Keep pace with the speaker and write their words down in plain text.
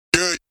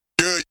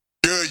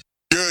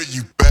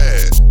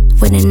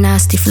with a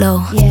nasty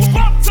flow.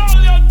 Yeah.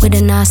 With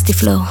a nasty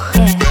flow.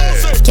 Yeah.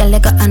 Girl, you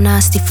got a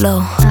nasty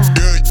flow.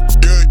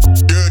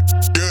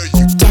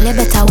 Girl, you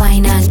better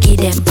wine and give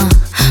them.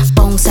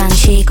 Bounce and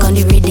shake on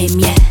the rhythm,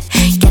 yeah.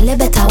 Girl, you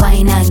better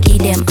wine and give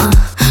them.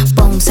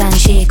 Bounce and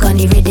shake on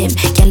the rhythm.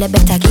 Girl, you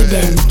better give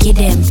them,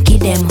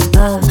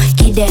 whoa.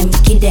 Give them,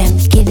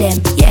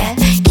 yeah.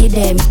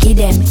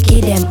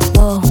 Give them,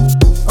 whoa.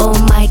 Oh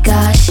my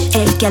gosh,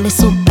 hey, girl is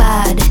so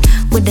bad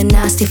with the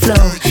nasty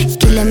flow.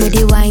 Kill them with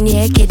the wine,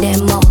 yeah, give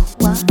them more.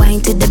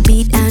 Wine to the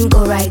beat and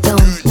go right down.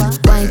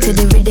 Wine to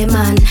the rhythm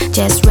and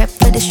just rep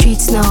for the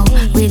streets now.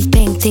 Real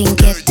pink thing,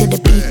 get to the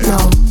beat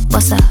now.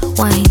 Bossa,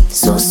 wine,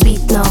 so sweet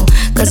now.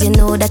 Cause you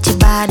know that you're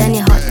bad and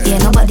you're hot, yeah.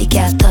 Nobody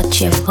can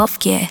touch you, off,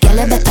 yeah. Girl,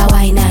 you better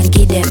wine and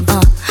give them,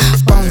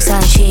 bounce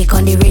and shake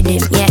on the rhythm,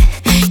 yeah.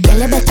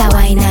 Girl, you better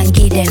wine and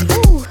give them.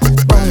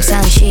 Bounce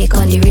and shake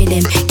on the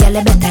rhythm. Girl,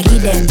 you better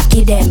give them,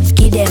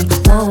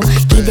 whoa.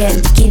 Give them,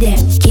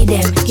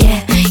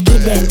 yeah.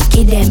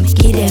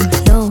 Give them,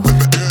 no.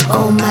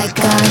 Oh my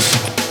gosh.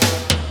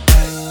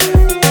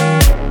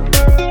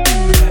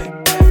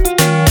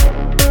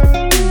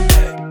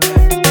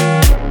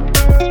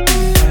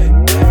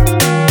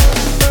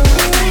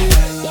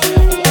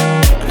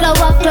 Glow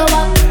up.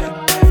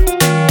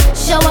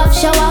 Show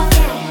up.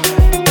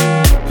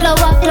 Glow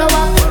up.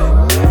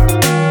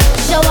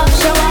 Show up.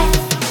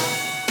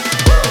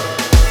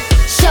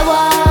 Show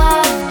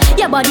off,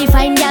 your body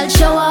fine, girl,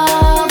 show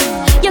off.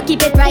 You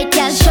keep it right,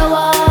 girl, show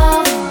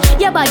off.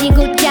 Your body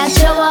good, girl,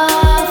 show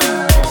off.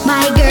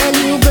 My girl,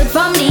 you good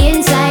from the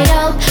inside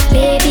out,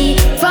 baby,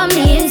 from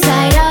the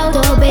inside out.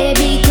 Oh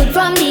baby, good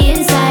from the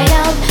inside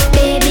out,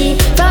 baby,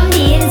 from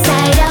the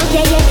inside out.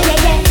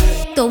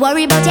 Yeah. Don't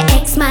worry about your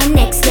ex-man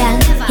next, girl.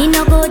 He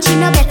no good, she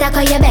no better,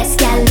 cause your best,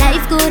 girl.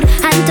 Life good,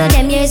 and to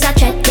them years a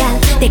threat, girl.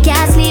 They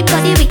can't sleep,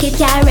 cause the wicked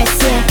can't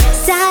rest, yeah.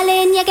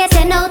 Darling, you get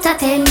 10 out of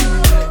 10.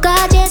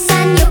 Gorgeous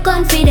and you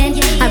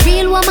confident. A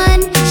real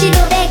woman, she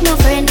don't beg no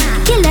friend.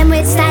 Kill them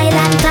with style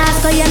and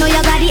class, cause you know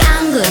you got the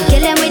angle.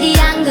 Kill them with the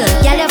angle.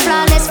 Girl, you're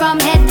flawless from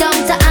head down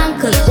to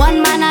ankle.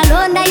 One man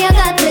alone that you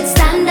got with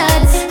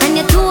standards. And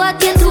you're too hot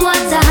to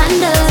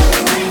handle.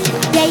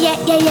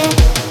 Yeah.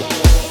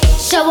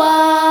 Show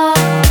off,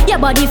 your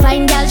body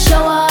fine, girl,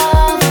 show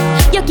off.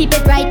 You keep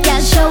it right,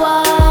 girl, show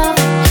off.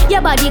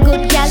 Your body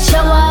good, girl, show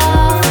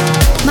off.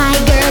 My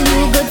girl,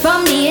 you good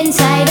from the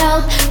inside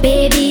out,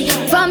 baby,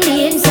 from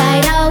the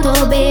inside out.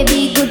 Oh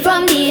baby, good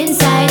from the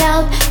inside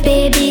out,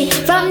 baby,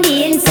 from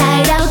the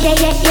inside out. Yeah.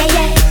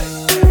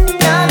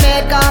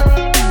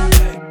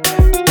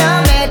 No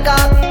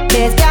makeup,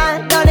 this girl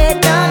done it,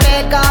 no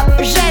makeup.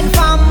 Jeune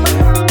femme,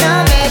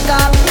 no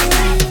makeup.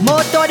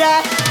 Moto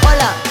de,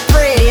 hola,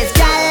 pretty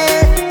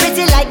girl,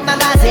 pretty like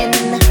magazine.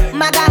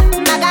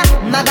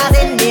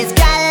 Magazine, this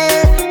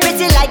girl,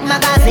 pretty like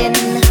magazine.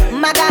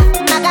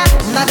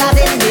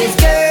 Magazine, this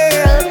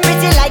girl,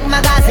 pretty like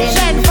magazine.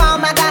 Jeune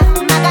femme,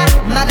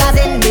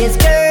 magazine, this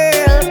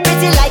girl,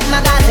 pretty like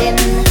magazine.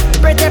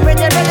 Pretty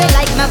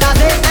like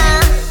magazine.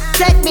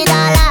 Take me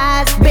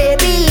dollars,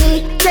 baby.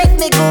 Take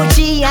me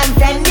Gucci and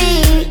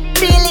Fendi. $1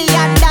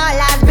 billion,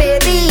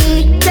 baby.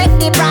 Take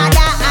me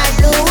Prada and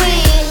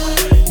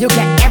Louis. You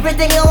get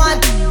everything you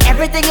want. You get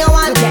everything you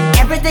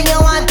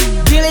want.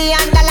 $1 billion,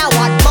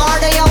 what more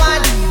do you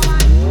want?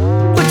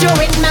 Put you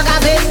in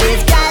magazine,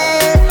 this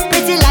girl,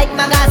 pretty like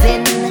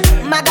magazine.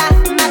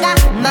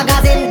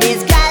 Magazine,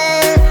 this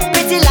girl,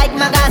 pretty like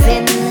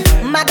magazine.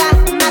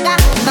 Magazine,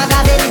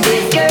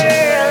 this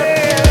girl,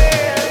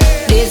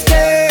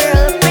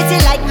 pretty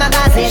like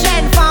magazine.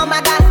 Jeune femme,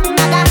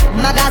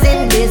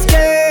 magazine, this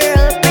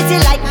girl, pretty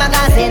like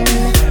magazine.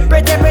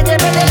 Pretty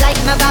like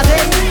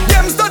magazine.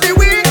 Them study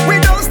we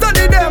don't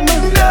study them.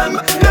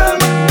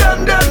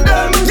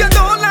 You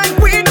don't like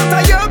we,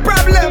 that's your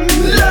problem.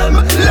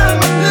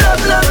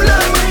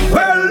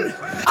 Well,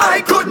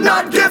 I could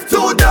not give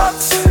two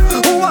ducks.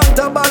 What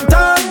about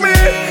talk me?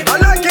 I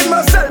like it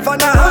myself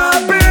and I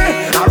happy.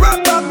 I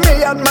rap up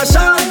me and my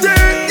shanty,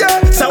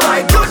 yeah. So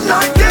I could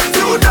not give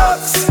two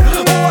ducks.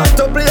 Want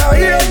to play or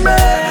hate me?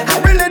 I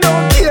really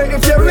don't care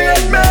if you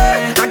rate me.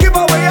 I give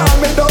away all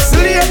my ducks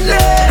lately,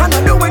 and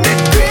I'm doing it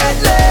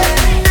greatly.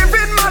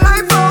 Living my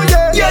life, oh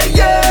yeah.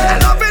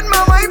 And loving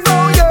my wife,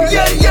 oh yeah.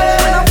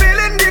 And I'm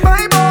feeling the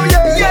vibe, oh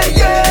yeah.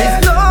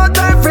 It's no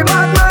time for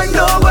bad mind,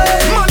 no way.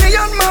 Money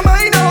on my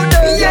mind, oh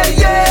yeah.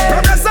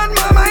 Progress on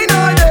my mind,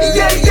 oh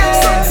yeah.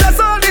 Success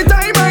all the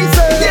time, I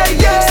say.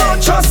 So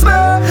trust me,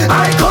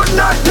 I could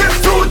not give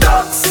two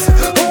ducks.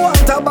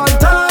 What about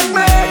talk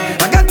me?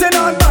 I got it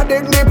on bad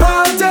in the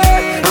party.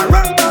 I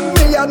rap up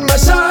me and my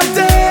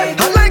shawty.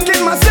 I like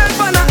it myself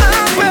and I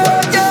happy,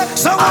 yeah.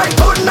 So I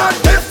could not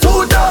give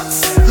two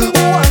ducks.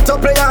 Want to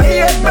play or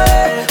hate me?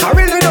 I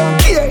really don't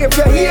care if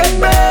you hate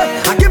me.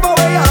 I give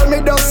away all me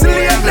ducks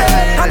lately,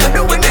 and I'm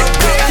doing it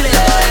greatly.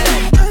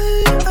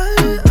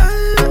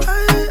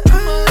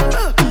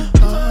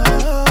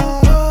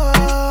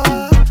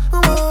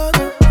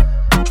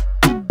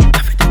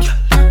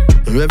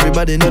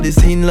 Everybody know the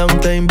scene, long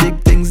time, big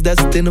things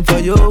destined for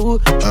you.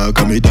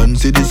 Come me done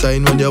see the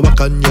sign when you walk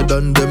and you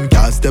done them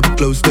can't step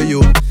close to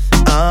you.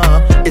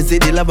 Is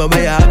it the love of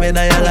me having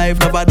in your life?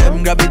 None of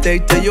them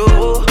gravitate to you.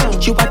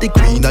 You are the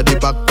queen of the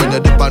back when you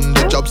dip on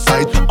the job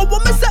site. Oh,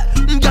 what me say?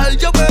 Girl,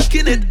 you're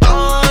working it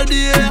all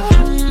day,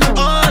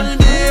 all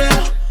day,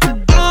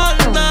 all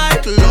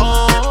night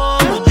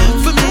long.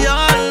 For me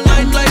all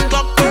night like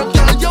clockwork.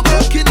 Girl, you're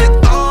working it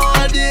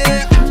all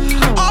day,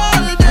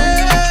 all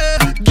day.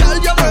 Girl,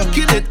 you're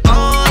working it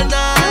all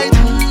night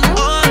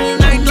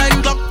like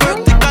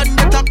clockwork. Tick on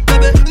the top,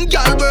 baby.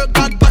 Girl, work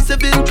hard,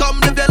 passive income,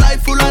 live your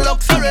life full of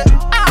luxury.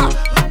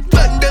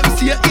 When them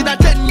see you in a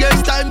 10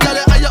 years time, girl,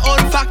 you are your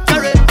own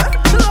factory.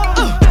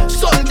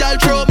 Some girl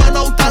throw man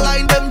out a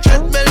line, them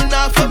treadmill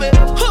now for me.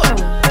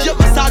 You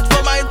massage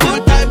for mine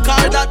full time,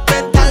 call that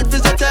mental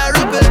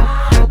physiotherapy.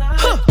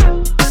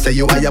 Say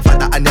you are your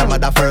father and your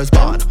mother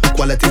firstborn.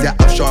 Qualities you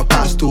have sure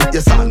pass to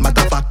your son.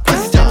 Matter of fact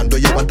question, do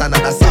you want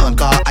another son?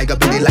 Cause I got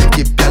be the life,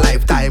 keep your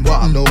lifetime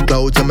warm. No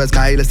clouds in my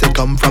sky, let's say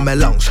come from a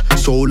lungs.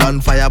 Soul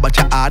on fire but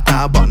your heart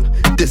not burn.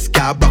 This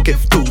car broke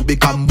if two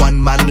become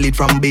one man, lead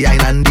from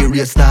behind and the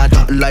race not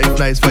done. Life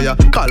nice for you,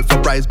 call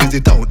for price,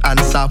 busy town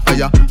answer for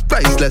you.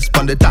 Priceless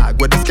on the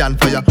tag with the scan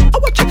for you. I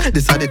watch it,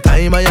 this is the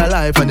time of your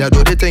life and you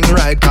do the thing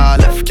right. Call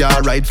left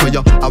car right for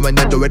you. And when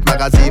you do it,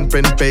 magazine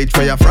print page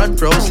for your front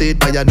row seat.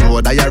 But you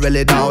know that you're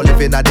really down,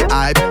 living at the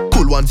hype.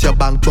 Cool once your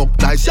bank book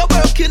nice. You're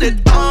working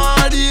it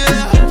all day,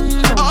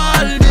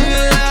 all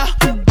day,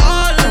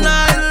 all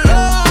night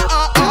long,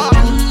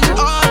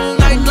 all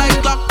night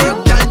like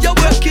clockwork. Girl, you're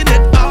working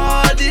it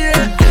all day,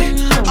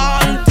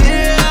 all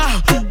day.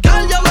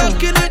 Girl, you're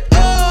working it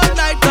all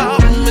night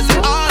long. Is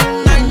it all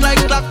night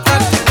like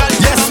clockwork?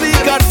 Yes, we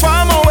got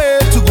far more way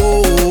to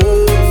go.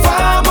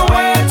 Far more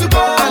way to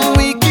go. And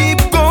we keep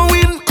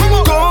going,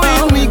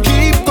 going, we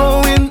keep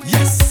going.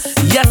 Yes,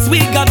 yes, we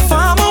got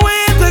far more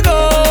way to go.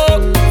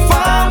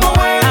 Far more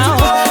way to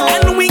go.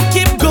 And we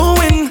keep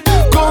going,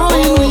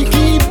 going, we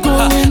keep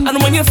going.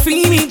 And when you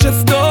feel me,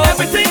 just go.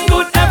 Everything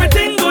good,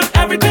 everything good,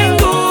 everything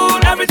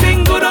good,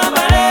 everything good on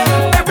my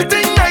head.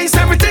 Everything nice,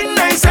 everything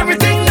nice,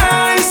 everything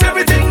nice,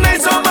 everything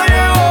nice on my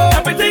own.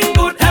 Everything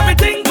good,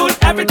 everything good,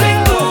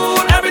 everything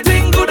good,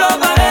 everything good on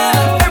my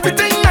head.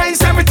 Everything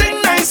nice,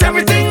 everything nice,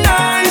 everything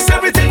nice,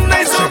 everything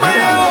nice on my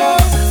own.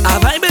 I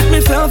vibe with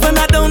myself and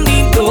I don't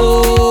need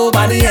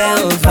nobody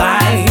else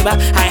vibe.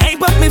 I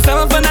hype up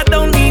myself and I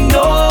don't need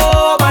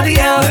nobody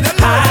else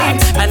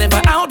hype. And if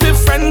I'm out with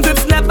friends,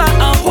 it's never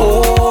a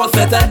whole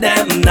set of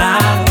them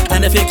now.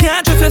 And if you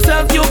can't trust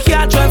yourself, you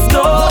can't trust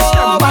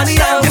nobody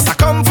else. Yes, I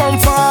come from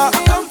far.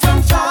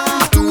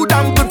 I too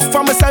damn good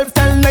for myself.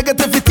 Tell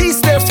negativity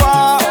stay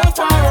far.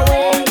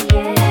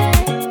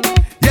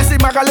 Yes, the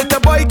maga little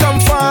boy come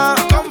far.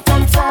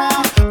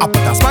 I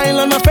put a smile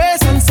on my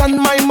face and send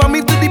my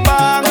mommy to the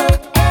bar.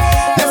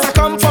 Yes, I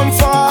come from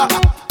far.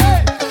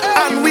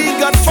 And we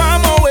got far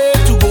more way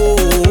to go.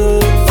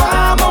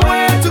 Far more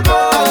way to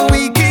go. And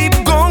we keep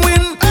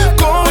going,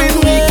 going,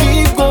 we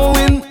keep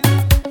going.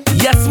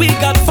 Yes, we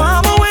got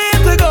far more way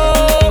to go.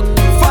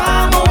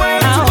 Far more way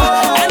to go.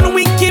 And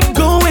we keep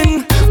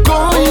going,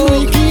 Going,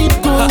 we keep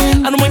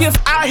going. and when you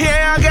I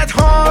hear I get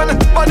horn,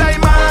 but I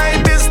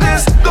mind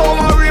business. Don't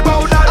worry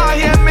about that. I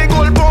hear me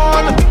gold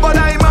born, but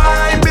I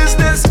mind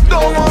business.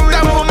 Don't worry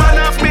about man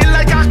of me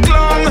like a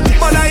clown,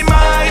 but I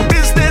mind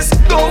business.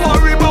 Don't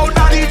worry about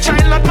that. The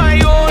child not my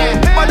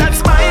own, but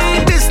that's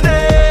my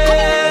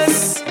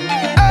business.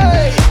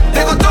 Hey,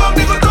 they go talk,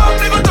 they go talk,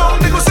 they go talk,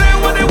 they go say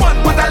what they want,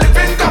 but I live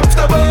in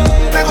comfortable.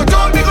 They go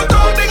talk, they go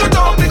talk, they go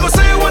talk, they go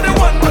say what they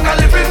want, but I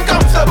live in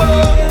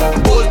comfortable.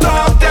 Old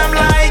talk them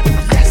like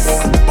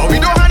yes, but we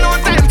don't have no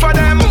time for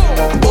them.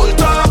 Old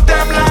talk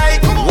them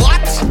like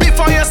what?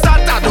 Before you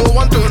start, I don't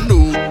want to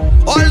know.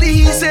 All the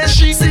he says,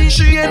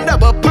 she end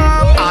up a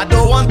palm. I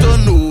don't want to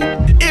know.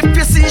 If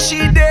you see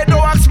she dead,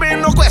 don't ask me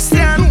no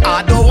question.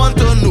 I don't want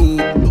to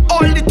know.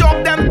 All the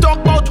talk them talk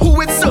about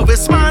who it's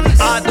serviceman.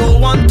 I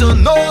don't want to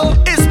know.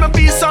 It's my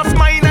peace of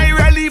mind I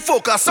really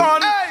focus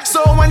on.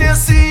 So when you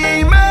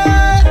see me,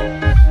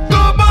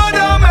 don't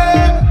bother me.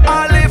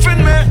 I live in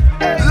me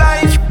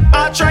life.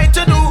 I try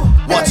to do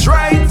what's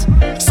right.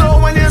 So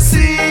when you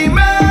see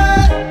me,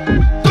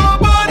 don't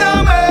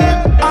bother me.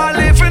 I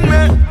live in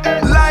me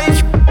life.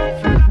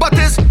 But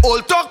it's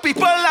old talk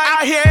people like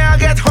I hear I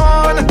get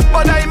horn,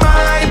 but I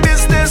mind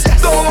business.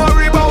 Don't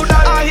worry about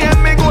that. I hear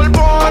me gold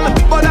born,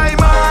 but I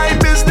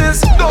mind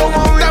business. Don't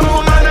worry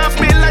about man of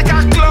me like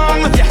a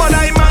clown, but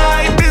I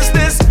mind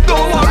business.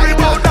 Don't worry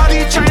about that.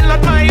 The child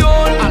not my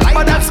own,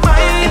 but that's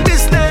my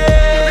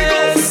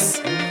business.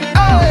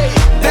 Hey,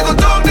 they go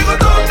talk, they go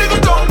talk, they go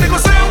talk, they go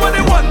say what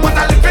they want, but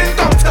I live in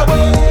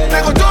comfortable.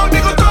 They go talk,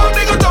 they go talk,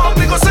 they go talk,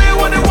 they go say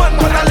what they want,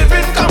 but I live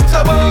in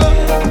comfortable.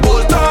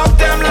 Old talk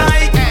them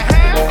like,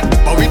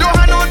 but we don't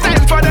have no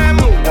time for them.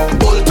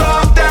 Old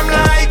talk them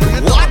like,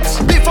 what?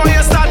 Before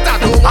you start, I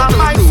don't want to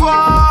know. I might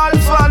fall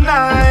for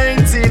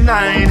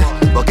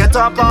 99, but get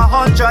up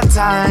 100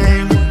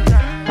 times.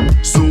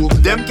 So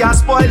them can't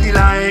spoil the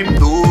lime,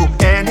 though.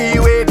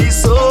 Anyway, the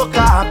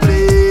soca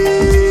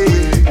play.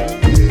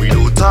 We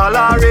don't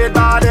tolerate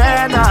bad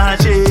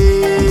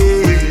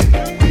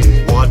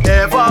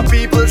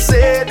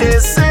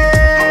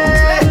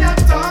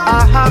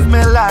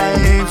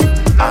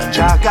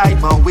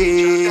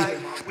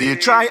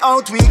try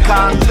out, we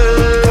can't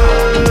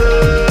learn.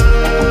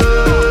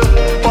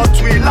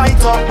 But we light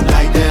up,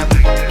 light them,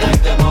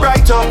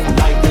 bright up.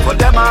 For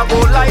them I go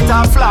light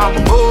a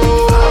flambo.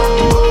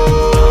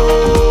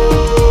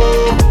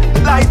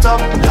 Light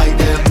up, light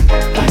them,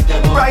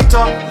 bright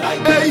up.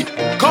 Hey,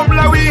 come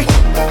Larry,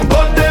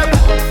 burn them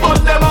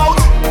out.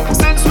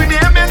 Since we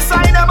name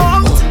inside them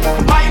out,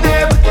 my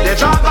name they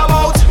talk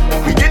about.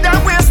 We give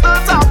them waste to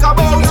talk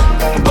about.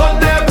 Burn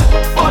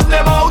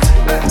them out.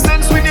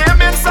 Since we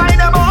name inside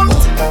them out,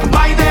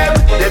 my name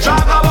they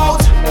talk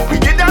about. We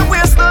give them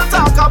waste to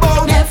talk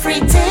about.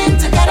 Everything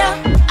together,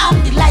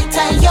 I'm the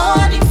lighter,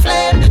 you're the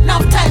flame.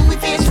 Enough time we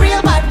face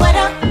real bad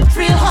weather.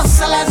 Real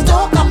hustlers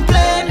don't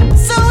complain.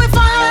 So if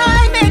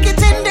I make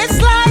it in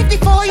this life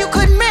before you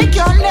could make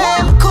your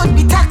name, could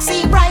be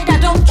taxi, ride a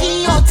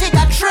donkey or take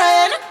a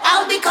train,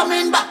 I'll be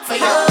coming back for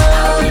you.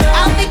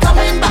 I'll be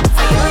coming back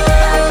for you.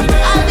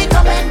 I'll be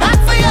coming back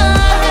for you.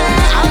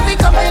 I'll be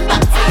coming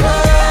back for you.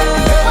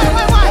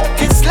 Why?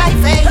 This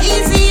life ain't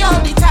easy all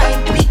the time.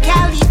 We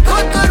can't leave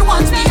good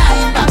ones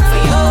behind. Back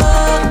for you.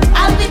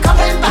 I'll be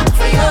coming back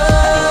for you.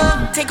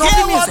 Take off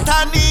the music. What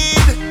I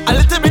need, a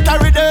little bit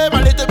of rhythm,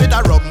 a little bit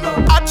of rum.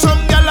 Add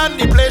some girl and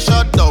the place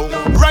shut down.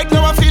 Right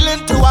now I'm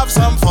feeling to have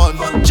some fun.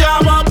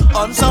 Jam up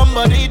on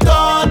somebody's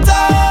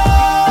daughter.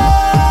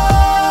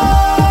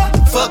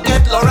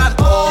 Forget Lauren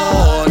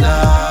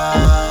Order.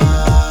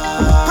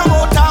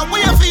 Promoter, we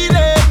are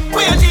feeling.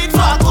 We are need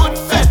for a good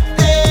fete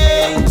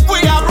day. We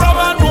are rum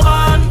and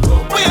woman.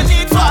 We are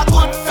need for a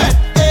good fete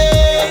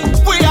day.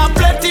 We are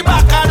plenty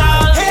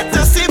bacchanal. Hate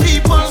to see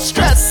people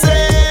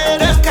stressing.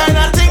 Them kind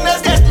of thing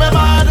that get me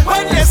mad.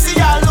 When they see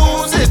I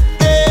lose it,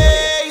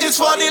 hey, it's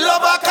for the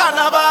love of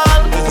carnival.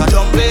 It's a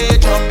jumpe,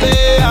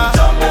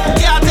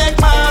 can't take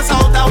my ass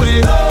out the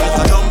way. It's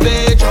a jumpe,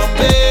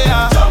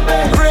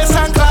 race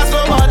and class no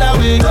other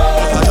way.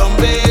 It's a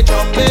jumpe,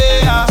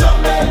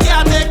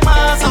 can't take my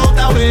ass out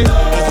the way.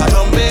 It's a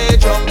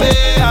jumpe,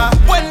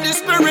 when the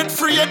spirit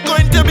free it's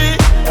going to be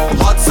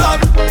hot sun,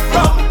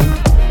 rum.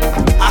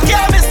 I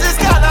can't miss this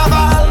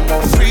carnival.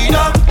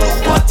 Freedom, do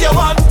what you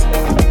want.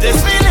 This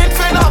feeling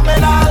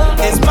phenomenal.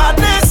 It's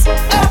madness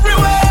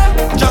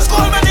everywhere. Just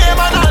call my name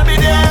and I'll be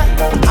there.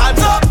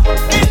 Hands up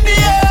in the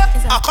air.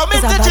 I come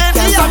into change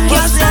the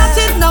Get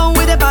started now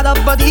with a bad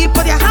up body.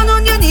 Put your hand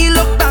on your knee,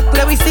 look back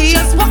where we see.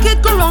 Just walk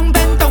it, go wrong,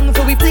 bend down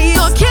for we please.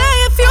 Okay,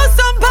 if you're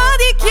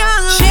somebody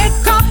can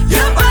shake up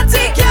your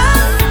body,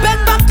 can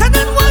bend back and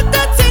then work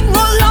that thing,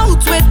 roll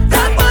out with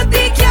that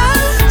body, can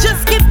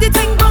just keep the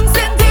thing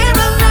bouncing there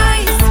and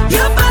nice.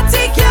 Your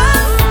body can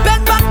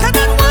bend back and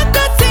then work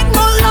that thing,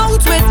 roll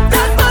out with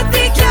that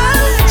body, can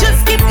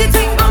just keep the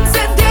thing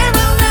bouncing there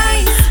and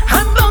nice.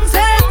 And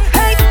bouncing,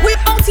 hey, we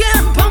out here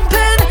and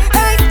pumping,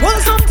 hey, roll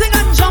something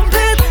and jump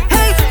it,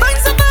 hey, find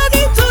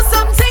somebody do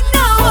something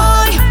now,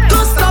 boy,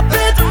 don't stop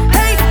it,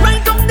 hey,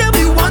 right down there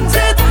we want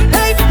it,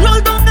 hey,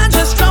 roll down and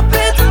just drop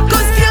it,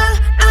 cause girl,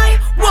 I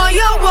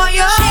want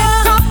you,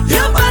 shake up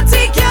your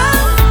body, girl,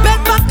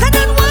 bend back and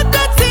then work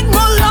that thing,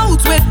 roll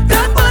out with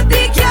that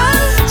body, girl,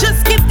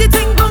 just keep the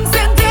thing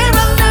bouncing there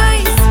all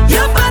nice.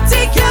 Your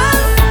body, girl,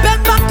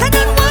 bend back and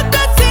then work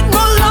that thing,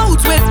 roll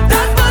out with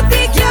that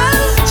body, girl,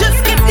 just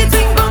keep the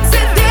thing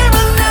bouncing there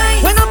all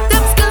nice. When up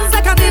them skills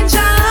like a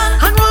ninja,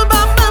 and roll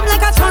bam bam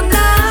like a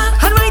thunder,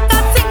 and ride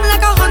that thing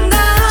like a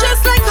Honda,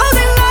 just like how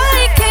they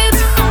like it.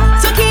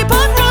 So keep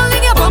on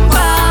rolling your bumper,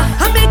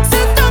 and mix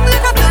it down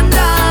like a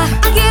blender,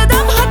 and get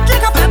them hot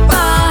like a pepper.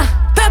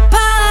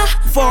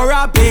 for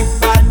a big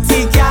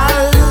body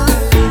gal.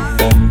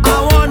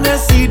 I wanna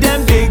see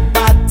them big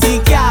body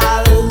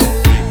gal.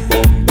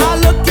 I'm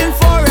looking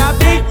for a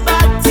big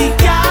body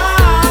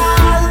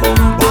gal.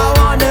 I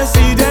wanna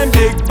see them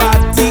big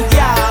body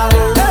gal.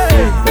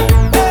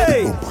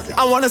 Hey,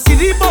 I wanna see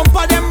the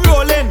bumper them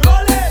rolling,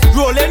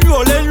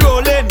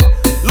 rolling.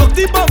 Look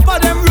the bumper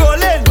them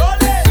rolling,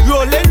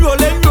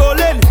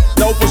 rolling.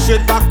 Now push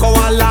it back how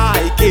I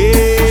like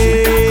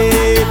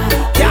it.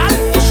 Gal,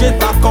 push it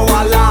back how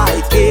I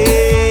like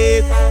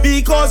it.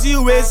 Because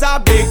you is a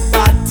big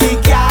body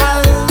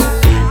gal.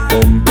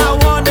 I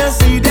wanna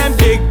see them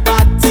big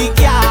body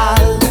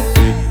gal.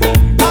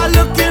 I'm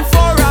looking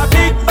for a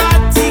big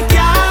body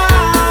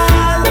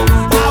gal.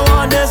 I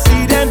wanna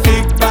see them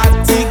big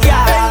body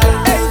gal.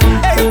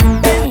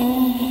 Hey.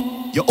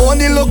 You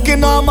only looking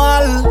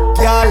normal,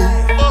 girl,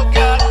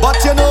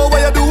 but you know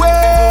what you're doing.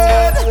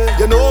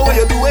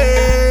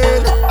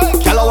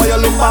 Girl, why you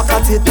look back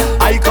at it?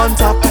 Eye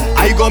contact,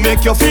 I go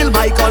make you feel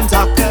my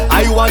contact.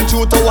 I want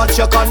you to watch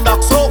your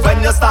conduct. So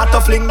when you start to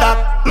fling that,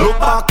 look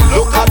back,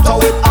 look at how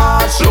it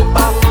arch. Look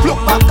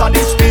back at the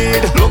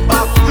speed. Look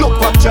back, look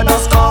what you the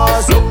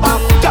scars. Look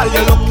back, girl,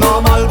 you look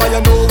normal, but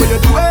you know what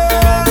you're doing.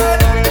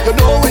 You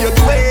know what you're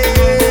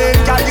doing,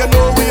 girl, you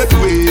know what you're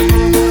doing.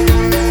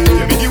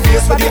 You make you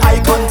waste for the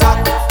eye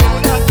contact.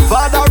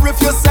 Father,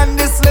 if you send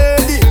this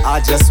lady,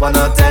 I just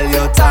wanna tell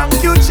you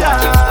thank you,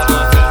 child.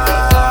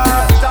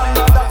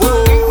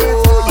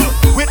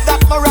 With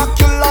that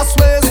miraculous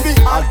ways, me,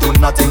 I do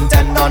not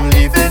intend on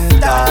leaving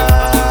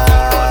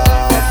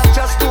that.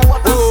 Just do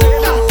what I say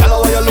now. Tell her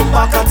why you look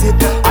back at it.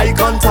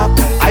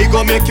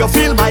 make you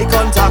feel my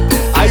contact.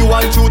 I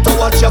want you to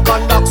watch your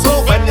conduct.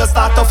 So when you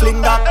start to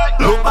fling that,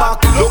 look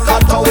back, look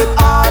at how it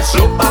arch.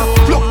 Look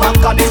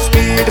back at the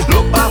speed.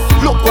 Look back,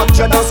 look what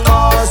you done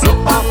scars. Look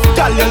back,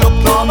 girl, you look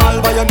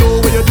normal, but you know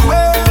what you're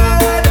doing.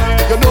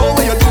 You know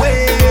what you're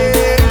doing,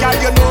 girl,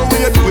 you know what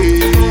you're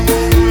doing.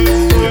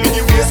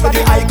 You waste for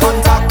the eye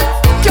contact,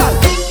 girl.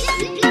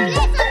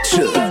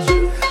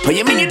 But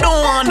you mean you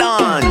don't want to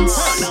dance?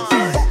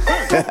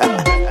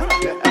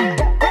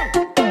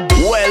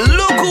 Well,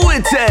 look who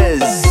it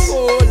is.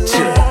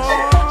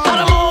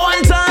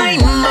 One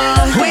time,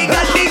 we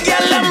got the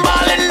girl and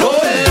ballin'. Oh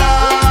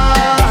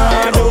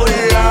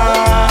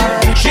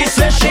Lord. She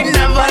says she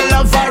never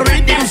loved her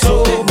rhythm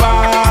so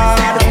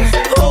bad.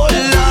 Oh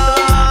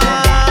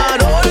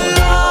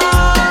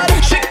Lord.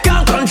 She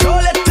can't control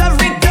it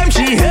every time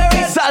she hear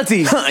it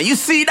salty. You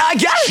see that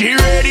girl? She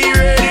ready.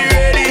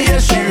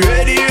 Yes, she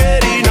ready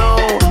now.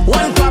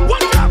 One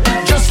clap,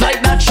 just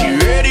like that. She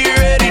ready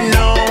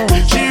now.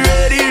 She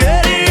ready,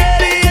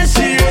 yes,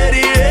 she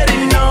ready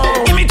now.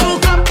 Give me two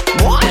clap,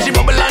 boy. She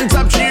bubble on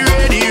top. She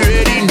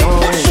ready now.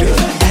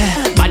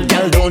 Bad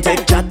girl don't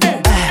take chat.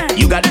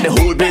 You got the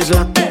whole place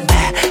locked.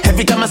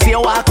 Every time I see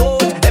you walk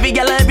out, every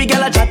girl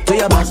I chat to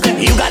your back.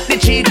 You got the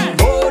cheat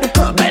code.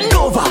 Bend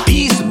over,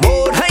 beast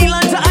mode.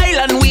 Island to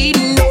island, we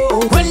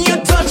know. When you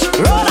touch,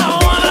 roll I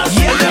wanna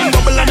see them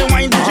bubble on the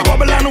wine. She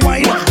bubble on the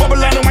wine.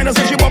 Bubble on the wine, I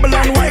say she bubble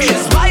on the wine.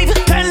 It's 5,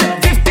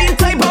 10, 15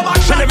 type of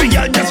action. Every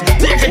girl just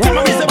take it. Tell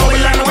me say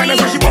bubble on the wine, I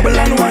say she bubble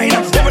on the wine.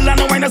 Bubble on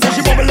the wine, I say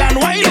she bubble on the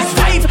wine. It's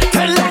 5,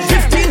 10,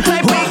 15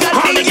 type. We got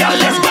the girl,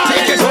 let's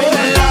take it. Oh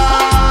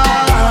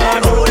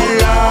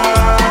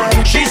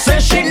Lord. She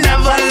says she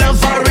never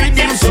loved her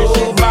rhythm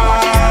so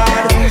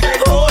bad.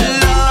 Oh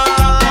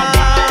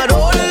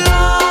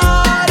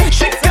Lord.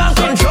 She can't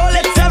control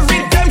it every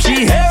time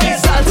she hear it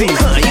salty.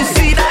 You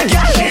see that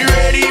girl? She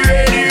ready.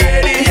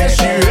 Yes,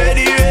 she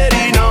ready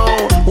now.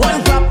 One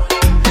clap,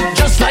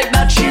 just like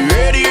that. She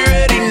ready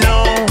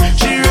now.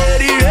 She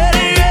ready,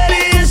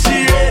 yes,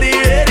 she ready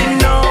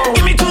now.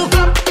 Give me two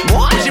clap,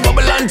 boy. She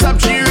bubble on top.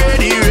 She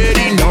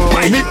ready now.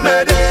 Meet me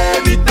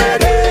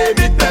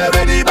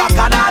ready back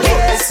and all.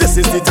 This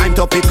is the time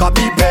to pick up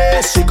the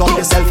pace. Shake up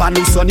yourself and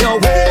loose on your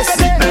waist.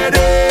 Meet me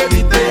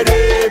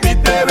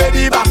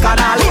ready back and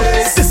all.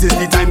 This is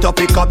the time to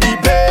pick up the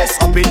pace.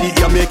 Up in the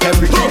air, make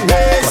everything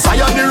race. 'Cause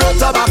I on the road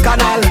to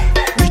Bacchanal.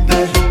 Meet me.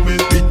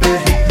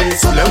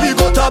 So let we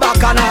go to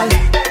Bacchanal.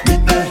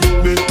 Meet me.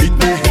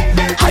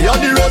 I on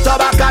the road to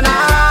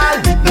Bacchanal.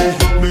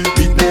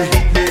 Meet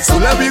me. So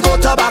let we go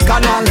to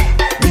Bacchanal.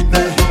 Meet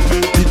me.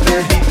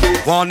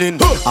 Warning,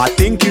 I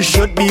think you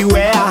should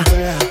beware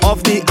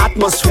of the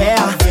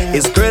atmosphere.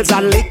 It's girls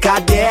and liquor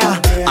there,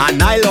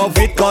 and I love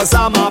it 'cause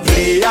I'm a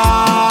player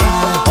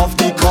of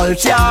the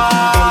culture.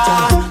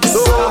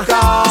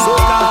 Soca.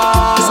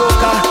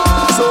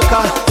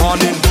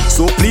 Warning,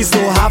 so please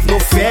don't have no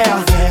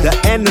fear. The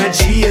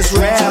energy is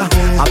rare.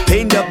 I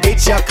paint the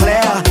picture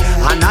clear,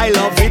 and I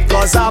love it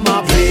 'cause I'm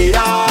a player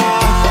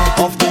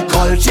of the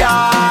culture.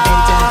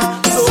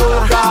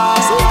 Soca.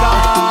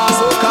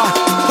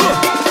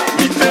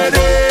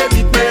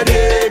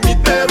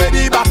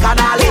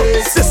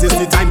 This is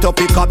the time to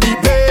pick up the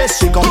pace.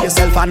 Shake up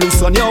yourself and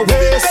loose on your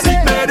waist.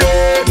 Meet me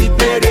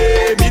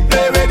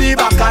ready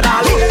back and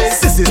all.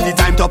 This is the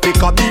time to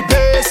pick up the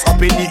pace.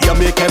 Up in the air,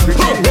 make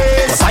everything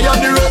race. 'Cause I on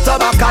the road to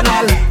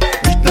Bacchanal.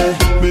 Meet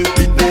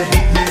me.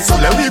 So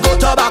let we go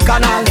to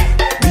Bacchanal.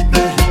 Meet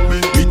me.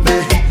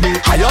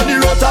 I on the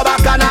road to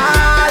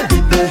Bacchanal.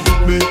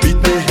 Meet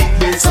me.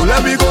 So let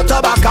we go to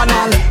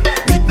Bacchanal.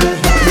 Meet me.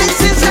 This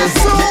is a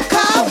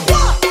soca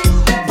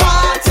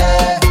party.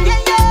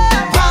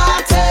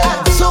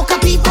 Soca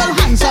people,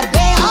 hands up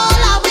there,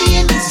 all are we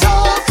in the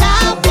soca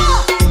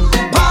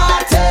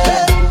party.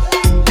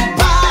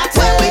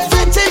 When we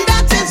flitting,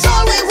 that is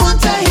all we want.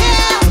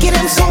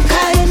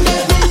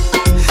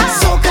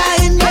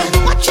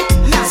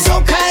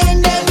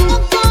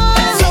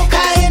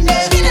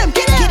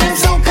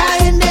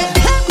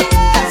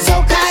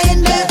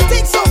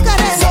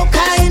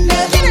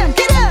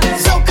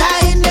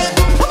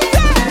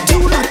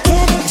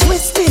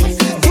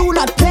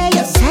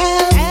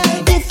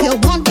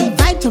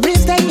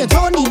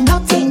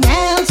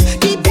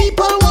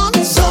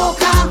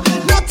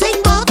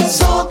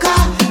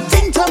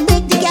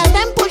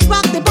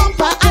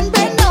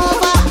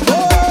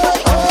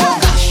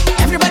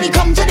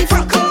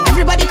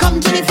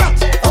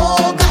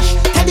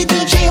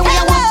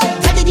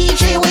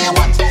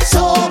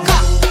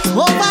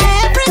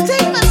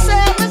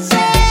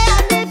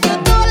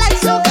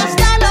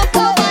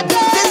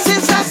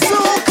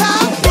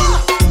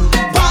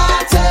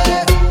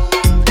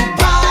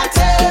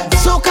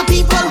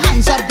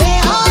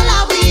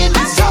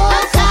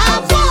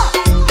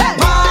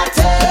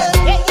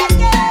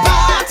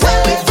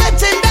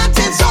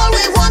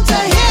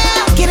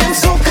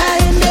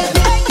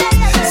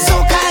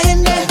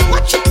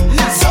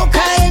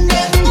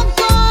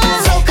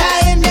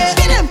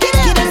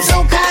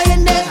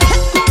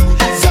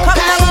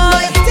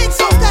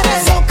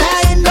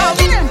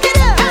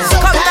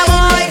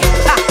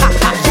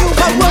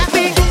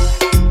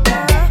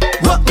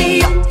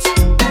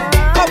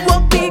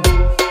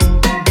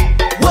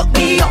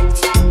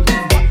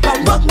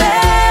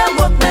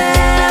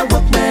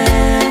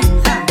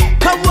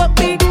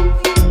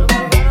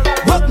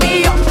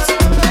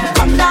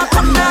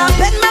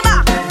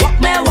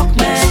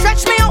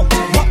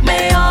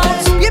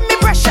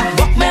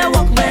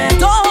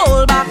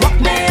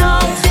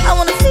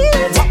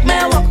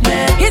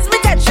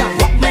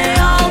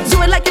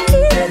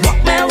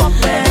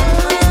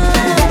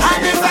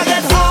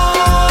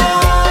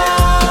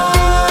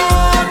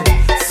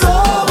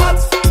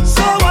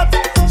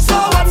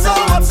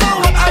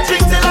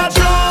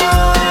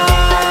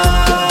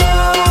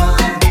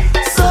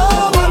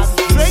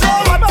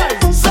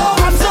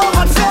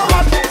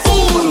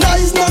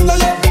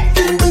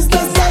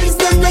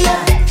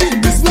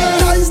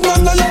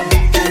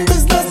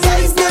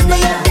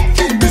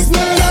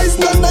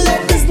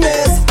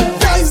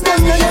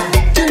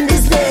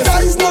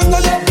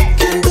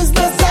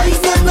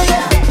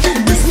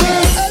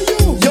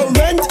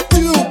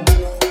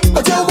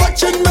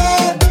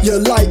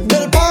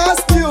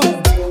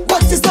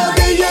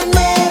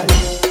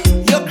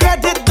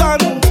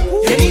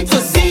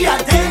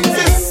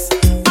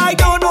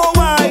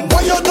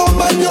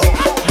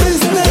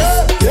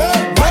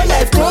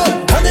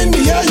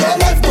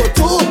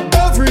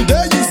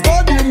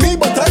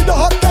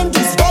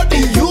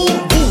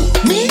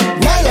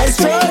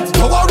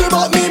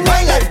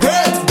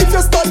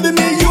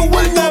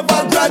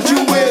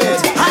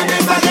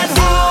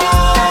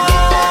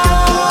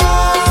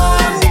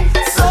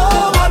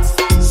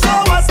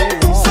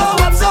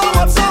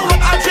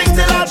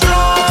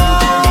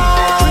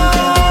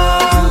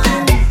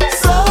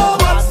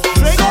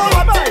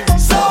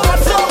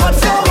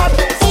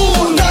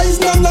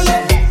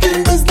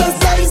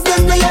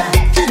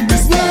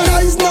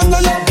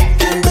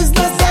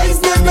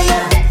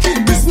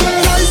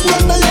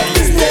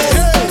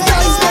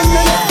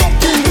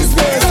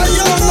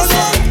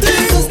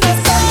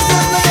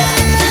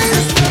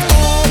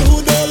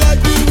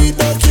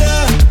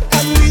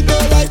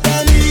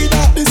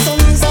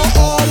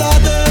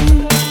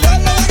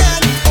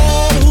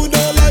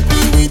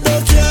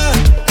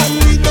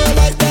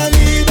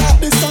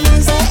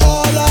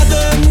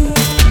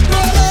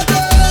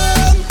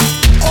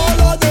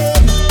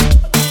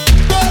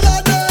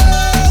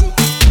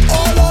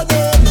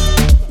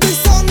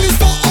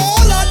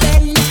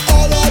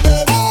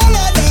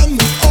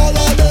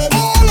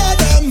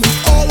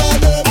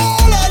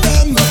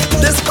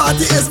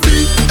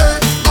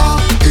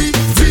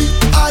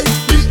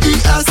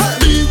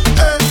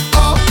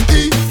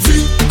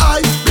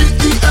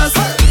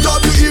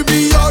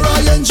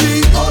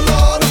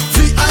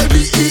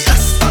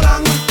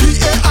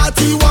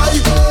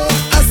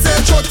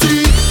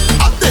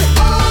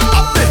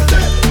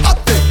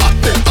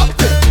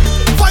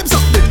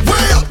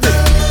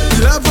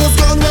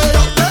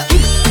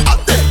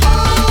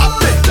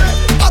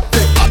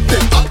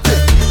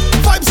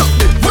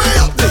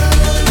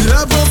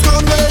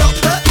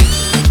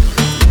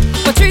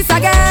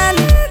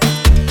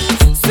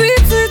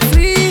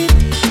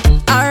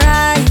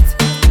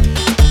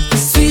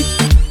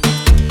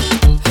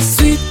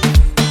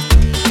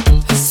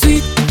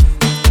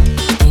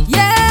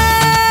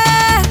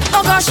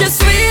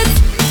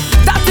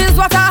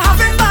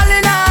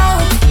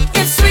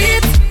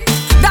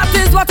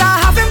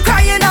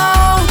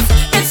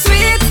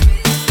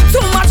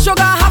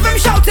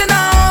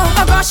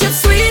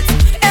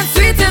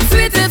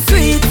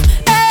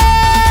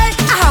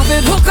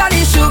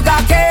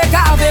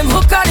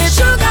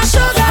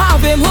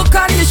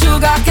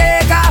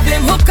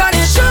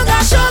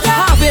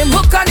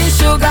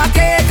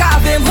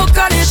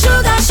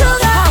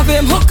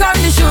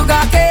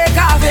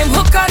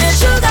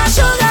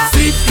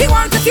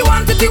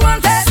 he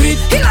want it. Sweet.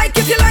 He like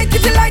it, he like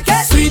it, he like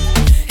it. Sweet.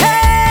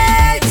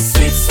 Hey,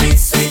 sweet, sweet,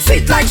 sweet,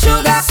 sweet like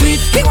sugar. Sweet.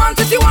 He want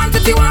it, he want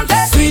it, he want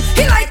it. Sweet.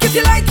 He like it,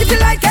 he like it, he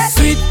like it.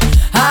 Sweet.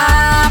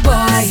 Ah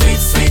boy, sweet,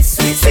 sweet,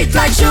 sweet, sweet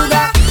like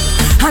sugar.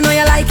 I know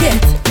you like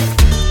it.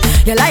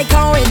 You like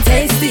how it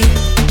tasty.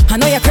 I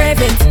know you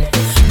crave it.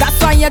 That's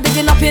why you're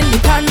digging up in the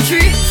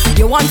country.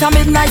 You want a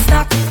midnight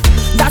snack.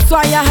 That's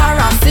why you're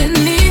harassing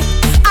me.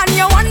 And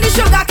you want the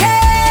sugar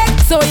cake,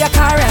 so you're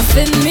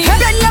caressing me.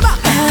 Bend your back,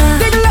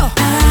 dig low.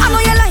 I know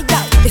you like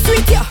that, it's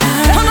sweet you.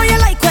 I know you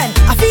like when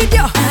I feed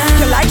you.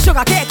 You like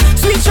sugar cake,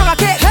 sweet sugar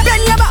cake.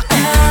 Bend your back,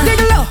 dig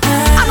low.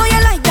 I know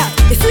you like that,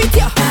 it's sweet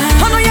you.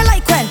 I know you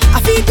like when I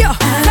feed you.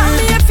 Tell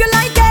me if you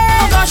like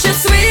it. Oh gosh,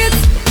 it's sweet.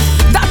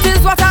 That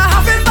is what I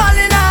have been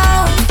balling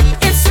out.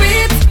 It's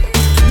sweet.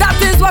 That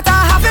is what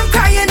I have him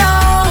crying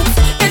out.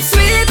 It's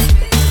sweet.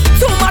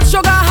 Too much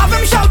sugar, have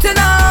him shouting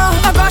out.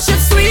 Oh gosh,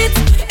 it's sweet.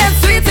 It's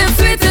sweet, it's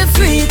sweet, it's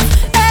sweet.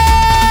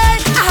 Hey,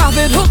 I have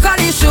him hooked on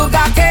the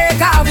sugar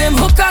cake. I have him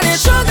hooked on the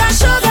sugar,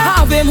 sugar.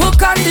 I have him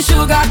hooked on the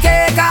sugar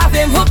cake. I have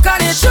him hooked on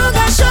the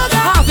sugar, sugar.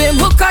 I have him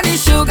hooked on the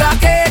sugar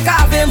cake. I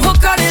have him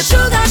hooked on the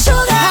sugar,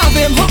 sugar. I have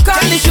him hooked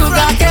on the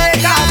sugar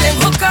cake. I have him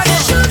hooked on the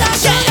sugar,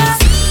 sugar.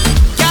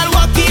 Girl,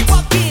 walk it,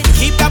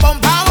 keep the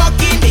bumper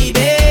walking,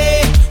 baby.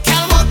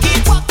 Girl, walk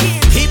it,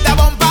 keep the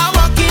bumper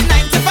walking,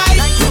 9 to 5.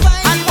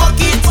 And walk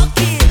it,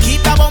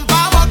 keep the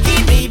bumper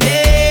walking,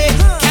 baby.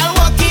 Girl,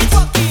 walk it,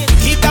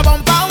 keep the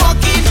bumper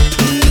walking.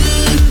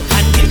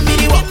 And give me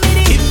the walk,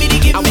 give me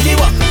the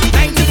walk,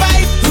 9 to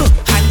 5.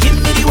 And give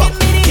me the walk,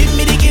 give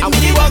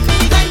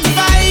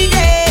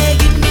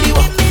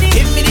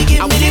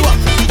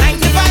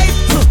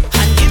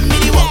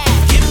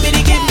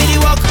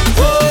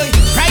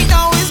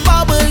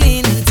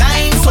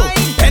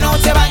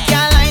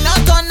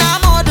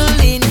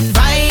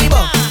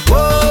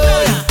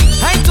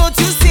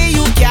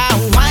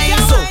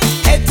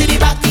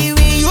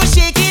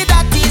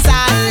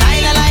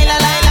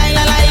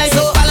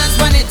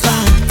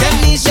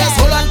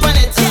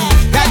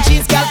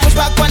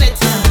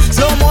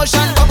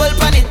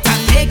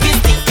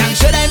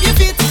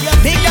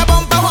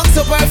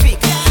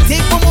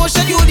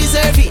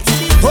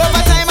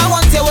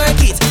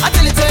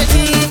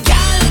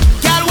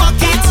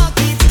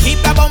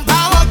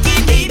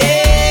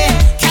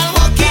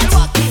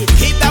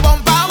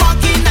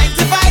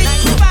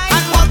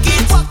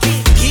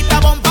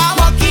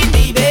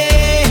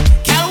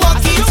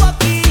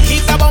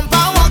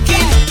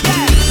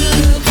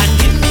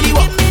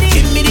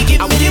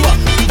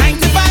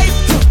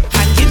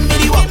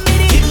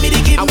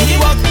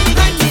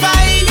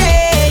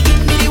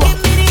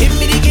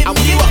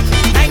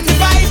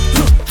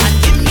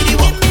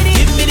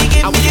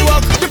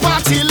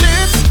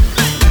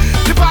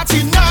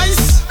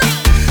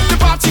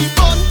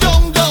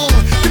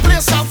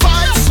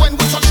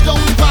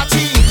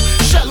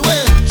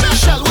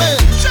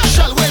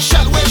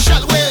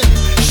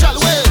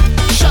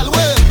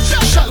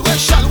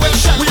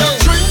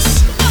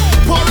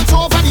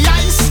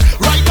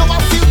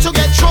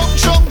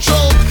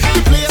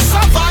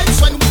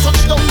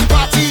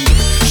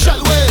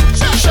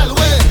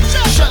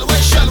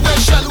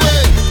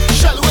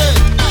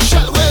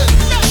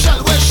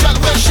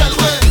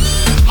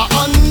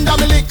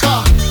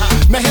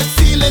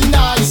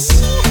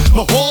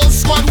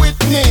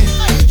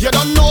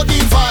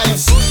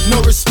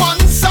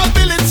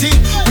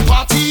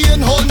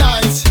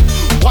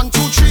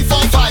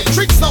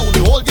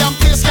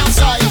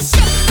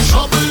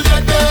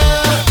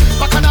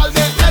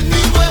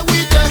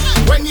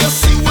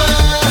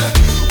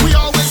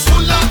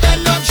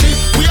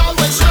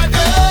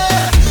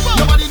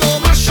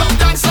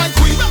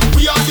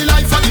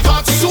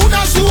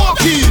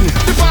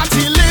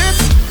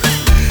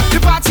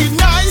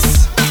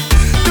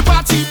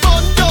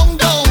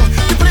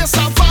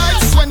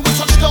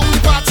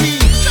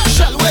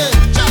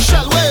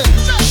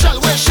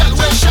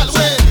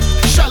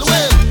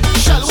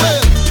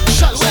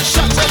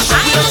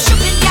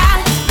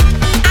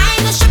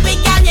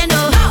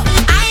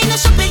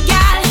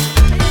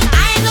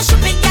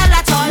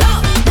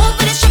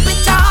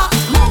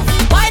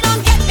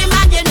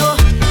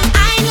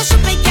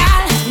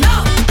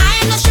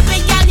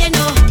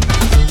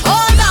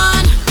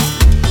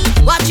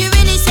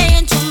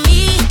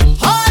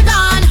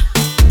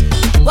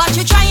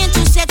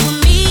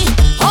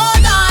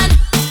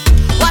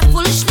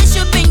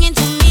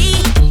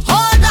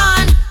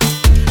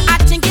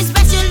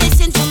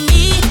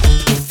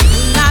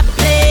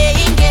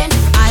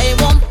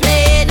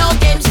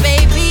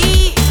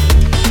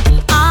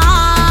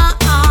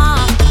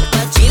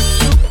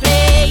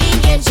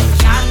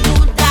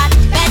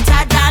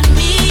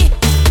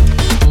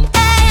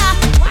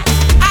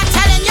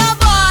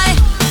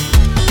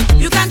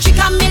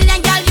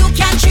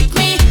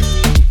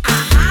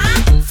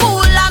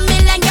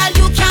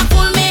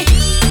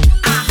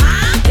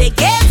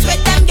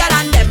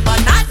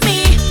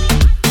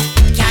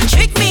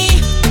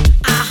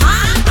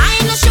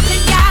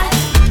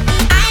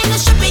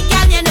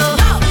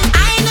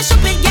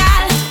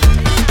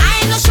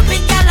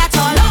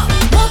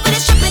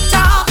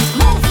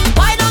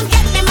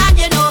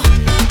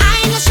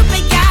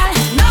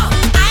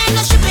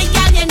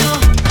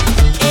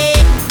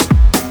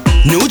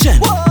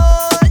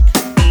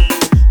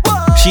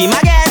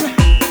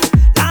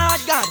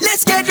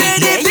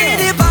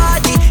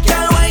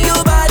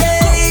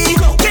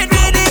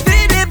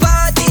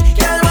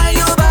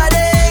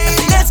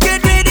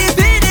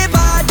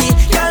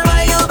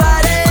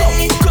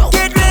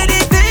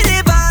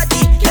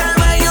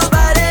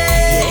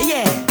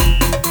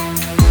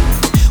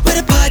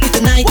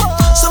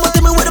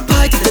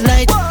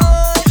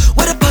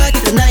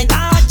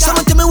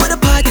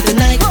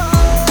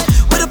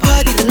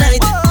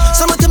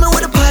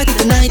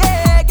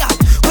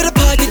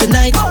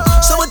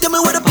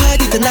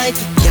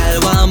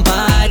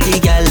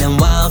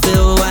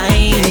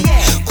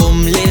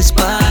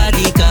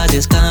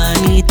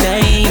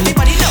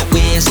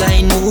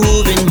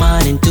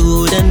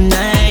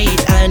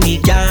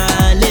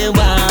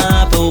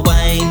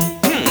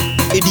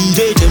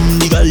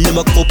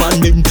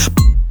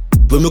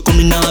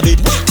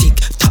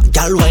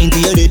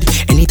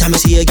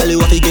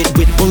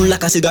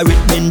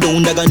cigarette, bend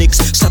down like a nix.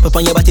 Slap up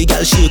on your body,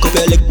 girl, shake up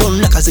your leg. Burn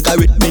like a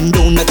cigarette, bend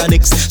down like a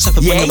nix. Slap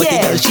up on your body,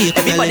 girl, shake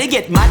up your leg. Everybody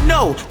get mad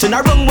now. Turn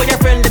around with your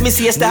friend, let me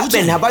see you stop.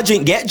 Then have a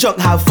drink, get drunk,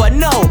 have fun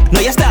now. Now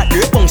you start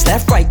your punks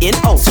left, right, in,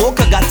 out.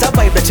 Soca got a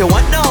vibe that you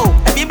want now.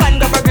 Every man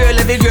grab a girl,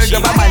 every girl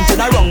grab a man. Turn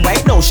around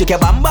right now, shake your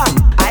bam bam.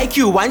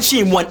 IQ one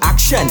shame, one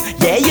action.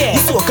 Yeah.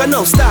 Soca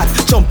now start.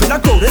 Jump in a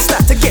crowd and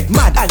start to get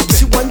mad. And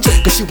she want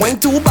drink, cause she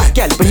went too back.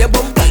 Girl, bring your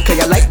bum back, cause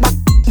you like back.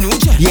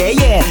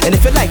 Yeah. And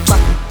if you like back,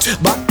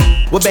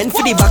 we bend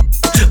for the back.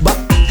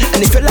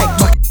 And if you like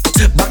back,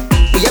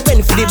 we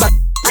bend for the back.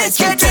 Let's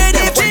get ready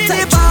for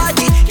the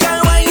party. Girl,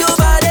 why your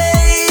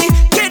body?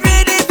 Get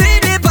ready for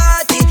the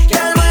party.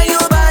 Girl, why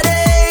your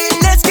body?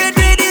 Let's get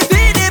ready for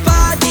the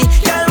party.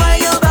 Girl,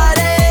 why your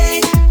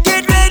body?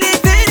 Get ready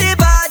for the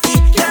party.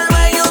 Girl,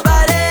 why your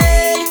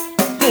body?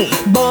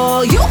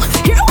 Boy, you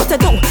hear what I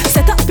do?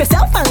 Set up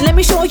yourself and let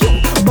me show you.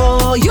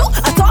 Boy, you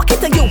I talk it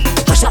to you.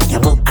 Push up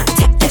your move and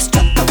take this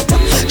drop down.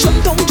 Drop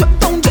down, drop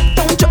down, drop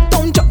down, drop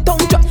down, drop down,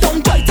 drop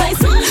down, drop down,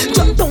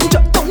 drop down,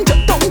 drop down,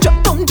 drop down,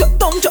 drop down, drop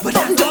down, drop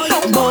down, drop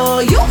down.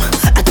 Boy, you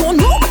I don't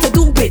know what to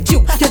do with you.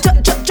 You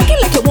jugging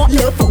like you want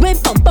little food. When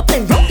bump up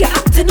and roll, you're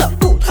acting a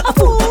fool, a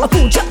fool, a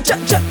fool. Jump.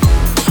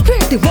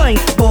 Where's the wine,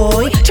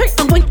 boy? Turn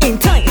on one in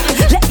time.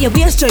 Let your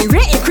waist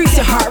gyrate, increase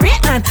your heart rate,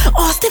 and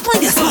all stiff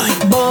like your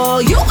spine. Boy,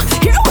 you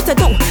hear what I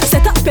do?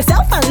 Set up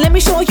yourself and let me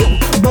show you.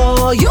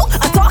 Boy, you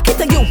I talk it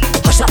to you.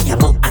 Push up your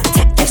move and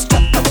take this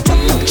drop down, drop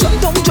down, drop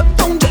down, drop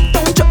down, drop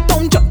down, drop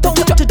down, drop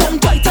down,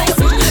 drop down,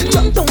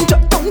 drop down,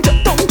 drop down,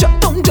 drop down, drop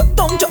down, drop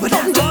down, drop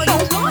down, drop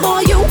down.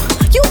 Boy,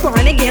 you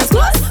burn against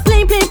us.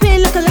 Play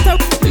like a little.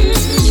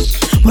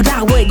 Well,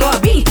 that way gotta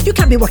be. You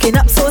can't be working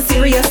up so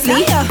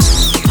seriously.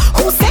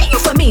 Who say you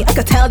for me? I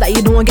could tell that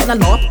you don't get a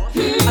lot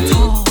at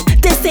all.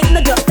 This ain't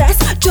the drop test.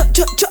 Drop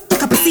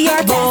like a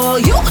PCR. Boy,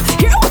 you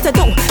hear what I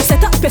do?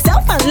 Set up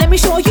yourself and let me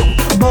show you.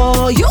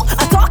 Boy, you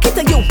I talk it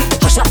to you.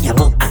 Push up your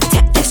move and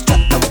take this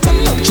drop down, drop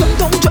down, drop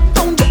down, drop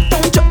down, drop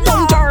down, drop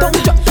down,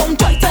 drop down,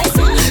 drop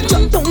down,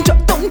 drop down,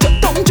 drop down, drop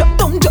down, drop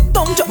down, drop down, drop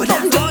down, drop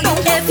down, drop down.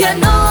 If you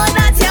know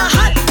that you're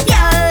hot,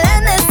 girl, let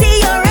me see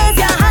you raise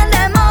your hand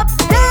them up.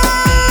 Put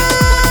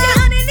your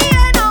hand in the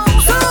air now.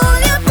 So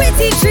you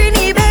pretty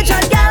Trini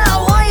Bejan, girl, I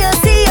want you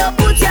see you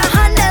put your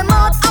hand them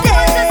up. I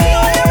want to see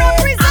what you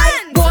represent.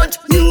 I want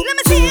you. Let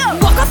me see you.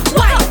 Walk up,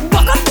 wine,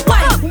 walk up,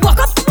 wine,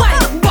 walk up,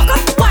 wine, walk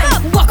up, wine,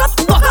 walk up,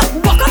 walk up,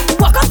 walk up,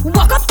 walk up,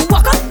 walk up,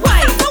 walk up,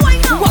 wine,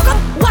 walk up,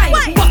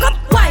 wine, walk up,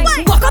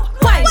 wine, walk up,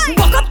 wine,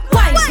 walk up,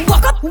 wine,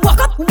 walk up, walk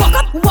up, walk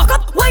up, walk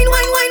up, wine.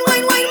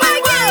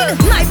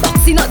 My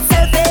boxy not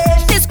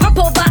selfish. This crop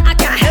over I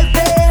can't help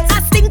it.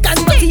 I stink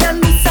and dirty and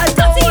me so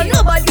down.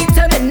 Nobody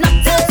tell me not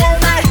to.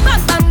 My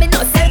bag me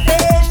not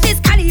selfish. This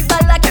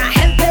carnival I can't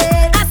help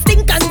it. I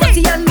stink and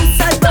dirty and me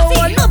so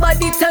down.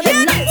 Nobody tell me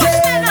not to.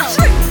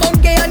 Shrink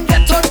monkey and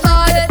get on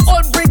hard.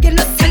 All bringing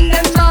us send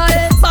them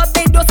mad.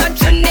 Barbados and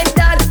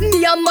Trinidad.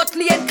 Me and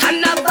Motley and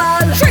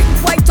Carnival. Shrink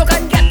white talk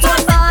and get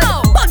on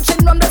bad.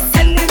 Punching from the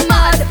send me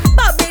mad.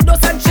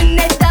 Barbados and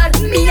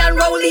Trinidad. Me and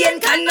Rowley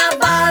and Carnival.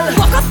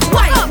 Walk up,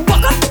 wine,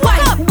 walk up,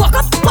 wine, walk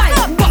up, wine,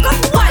 walk up,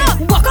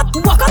 wine, walk up,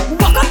 walk up,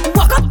 walk up,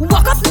 walk up,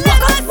 walk up,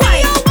 walk up,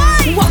 wine,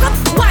 walk up,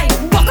 wine,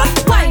 walk up,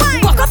 wine,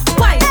 walk up,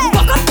 wine,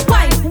 walk up,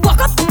 wine,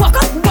 walk up, walk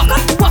up, walk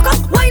up, walk up,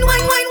 wine.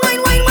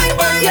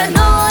 You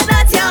know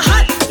that you're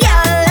hot,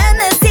 girl. Let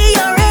me see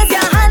you raise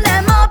your hand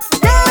them up.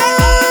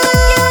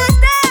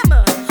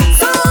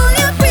 So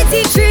you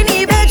pretty Trini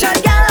Bejan,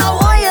 girl, I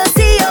want you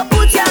see you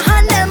put your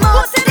hand them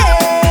up.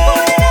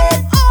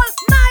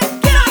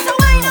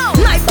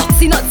 My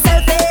boxy not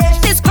selfish.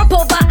 This crop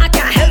over I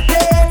can't help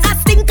it. I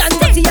stink and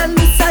dirty and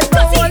me so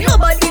down.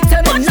 Nobody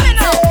tell me not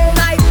to.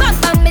 My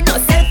bag me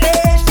not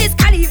selfish. This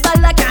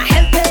carnival I can't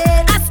help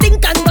it. I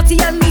stink and dirty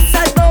and me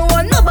so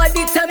down.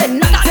 Nobody tell me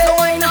not to.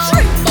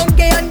 Shrink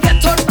monkey and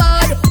get on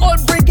bad. All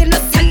bringing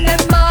us send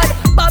them mad.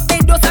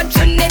 Barbados and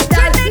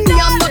Trinidad. Me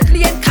and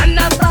Motley and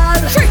Carnival.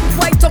 Shrink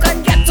white talk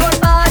and get on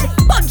bad.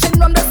 Punching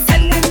from the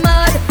send me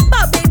mad.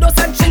 Barbados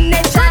and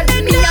Trinidad.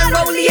 Me and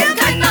Rowley and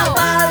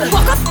Carnival.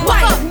 Walk up,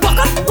 wine, walk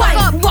up,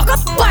 wine, walk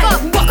up,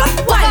 wine, walk up,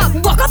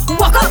 wine, walk up,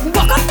 walk up,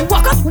 walk up,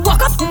 walk up,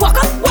 walk up, walk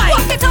up,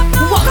 wine,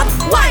 walk up,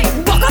 wine,